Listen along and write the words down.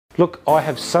Look, I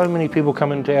have so many people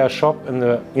come into our shop and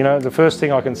the first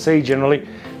thing I can see generally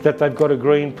that they've got a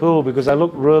green pool because they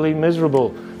look really miserable.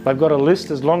 They've got a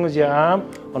list as long as your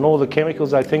arm on all the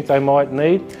chemicals they think they might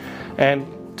need, and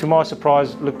to my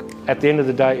surprise, look, at the end of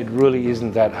the day, it really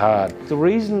isn't that hard. The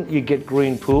reason you get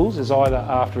green pools is either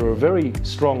after a very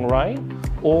strong rain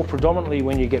or predominantly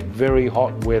when you get very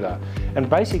hot weather. And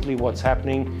basically what's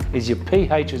happening is your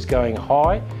pH is going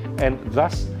high and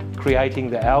thus creating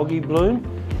the algae bloom,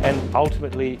 and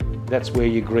ultimately that's where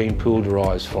your green pool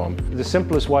derives from. The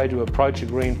simplest way to approach a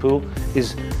green pool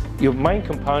is your main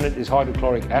component is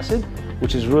hydrochloric acid,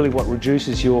 which is really what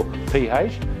reduces your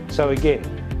pH. So again,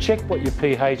 check what your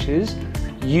pH is,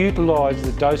 utilise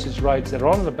the dosage rates that are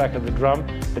on the back of the drum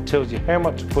that tells you how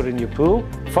much to put in your pool.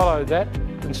 Follow that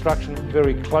instruction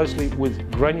very closely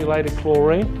with granulated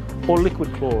chlorine or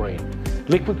liquid chlorine.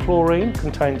 Liquid chlorine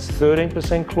contains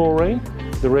 13% chlorine,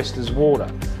 the rest is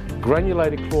water.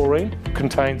 Granulated chlorine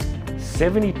contains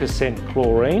 70%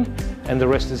 chlorine and the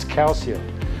rest is calcium.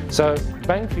 So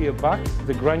bang for your buck,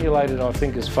 the granulated I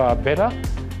think is far better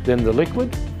than the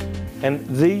liquid, and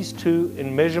these two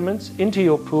in measurements into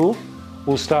your pool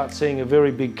will start seeing a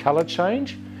very big colour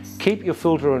change. Keep your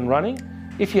filter on running.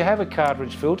 If you have a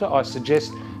cartridge filter, I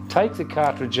suggest take the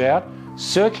cartridge out,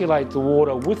 circulate the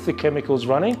water with the chemicals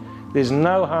running. There's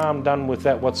no harm done with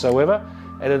that whatsoever.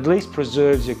 It at least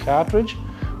preserves your cartridge.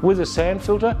 With a sand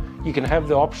filter, you can have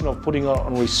the option of putting it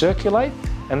on recirculate,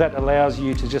 and that allows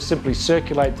you to just simply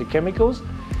circulate the chemicals.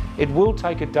 It will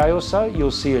take a day or so,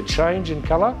 you'll see a change in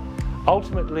colour.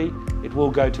 Ultimately, it will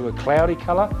go to a cloudy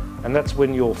colour, and that's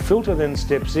when your filter then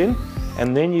steps in,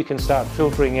 and then you can start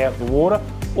filtering out the water,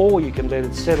 or you can let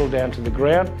it settle down to the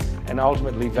ground and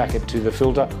ultimately vac it to the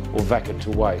filter or vac it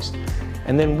to waste.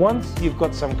 And then once you've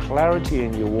got some clarity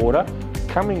in your water,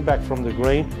 coming back from the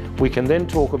green, we can then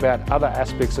talk about other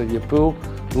aspects of your pool,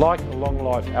 like a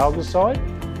long-life algicide.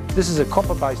 This is a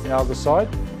copper-based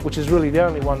algicide, which is really the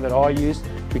only one that I use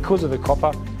because of the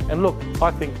copper. And look,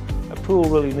 I think a pool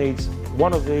really needs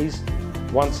one of these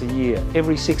once a year.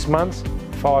 Every 6 months,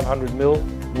 500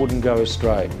 ml wouldn't go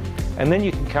astray. And then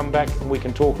you can come back and we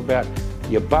can talk about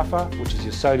your buffer, which is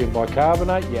your sodium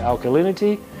bicarbonate, your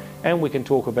alkalinity, and we can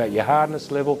talk about your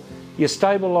hardness level, your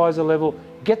stabiliser level,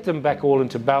 get them back all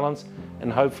into balance,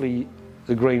 and hopefully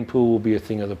the green pool will be a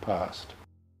thing of the past.